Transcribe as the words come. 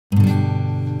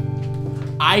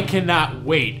I cannot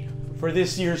wait for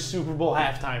this year's Super Bowl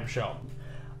halftime show.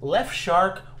 Left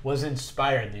Shark was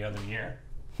inspired the other year.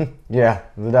 Yeah,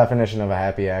 the definition of a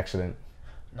happy accident.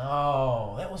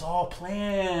 No, that was all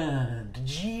planned.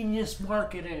 Genius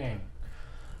marketing.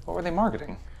 What were they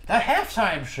marketing? That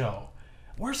halftime show.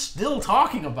 We're still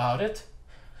talking about it.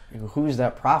 Who's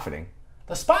that profiting?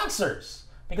 The sponsors.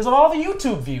 Because of all the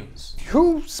YouTube views.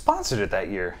 Who sponsored it that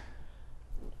year?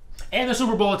 And the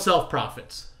Super Bowl itself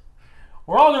profits.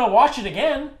 We're all going to watch it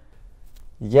again.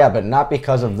 Yeah, but not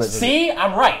because of the... See?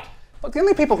 I'm right. Look, the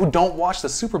only people who don't watch the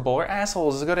Super Bowl are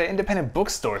assholes who go to independent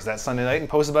bookstores that Sunday night and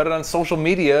post about it on social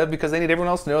media because they need everyone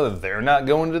else to know that they're not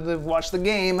going to watch the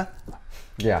game.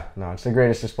 Yeah, no, it's the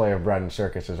greatest display of bread and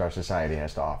circuses our society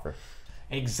has to offer.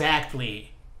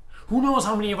 Exactly. Who knows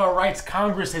how many of our rights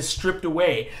Congress has stripped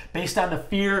away based on the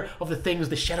fear of the things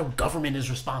the shadow government is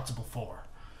responsible for.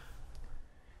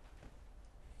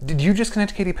 Did you just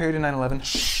connect Katy Perry to 9/11?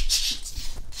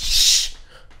 Shh.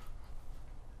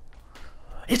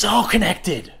 It's all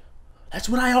connected. That's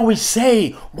what I always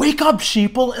say. Wake up,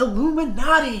 sheeple.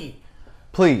 Illuminati.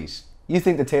 Please, you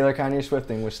think the Taylor Kanye Swift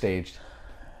thing was staged?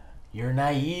 You're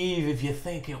naive if you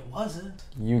think it wasn't.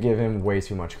 You give him way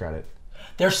too much credit.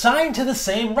 They're signed to the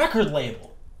same record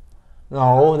label.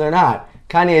 No, they're not.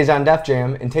 Kanye is on Def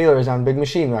Jam and Taylor is on Big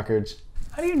Machine Records.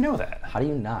 How do you know that? How do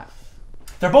you not?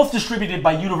 They're both distributed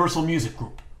by Universal Music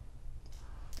Group.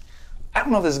 I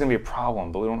don't know if this is going to be a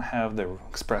problem, but we don't have the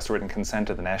express written consent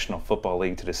of the National Football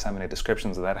League to disseminate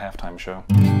descriptions of that halftime show.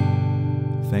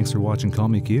 Thanks for watching Call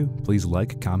Me Q. Please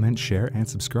like, comment, share, and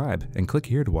subscribe, and click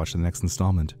here to watch the next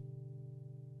installment.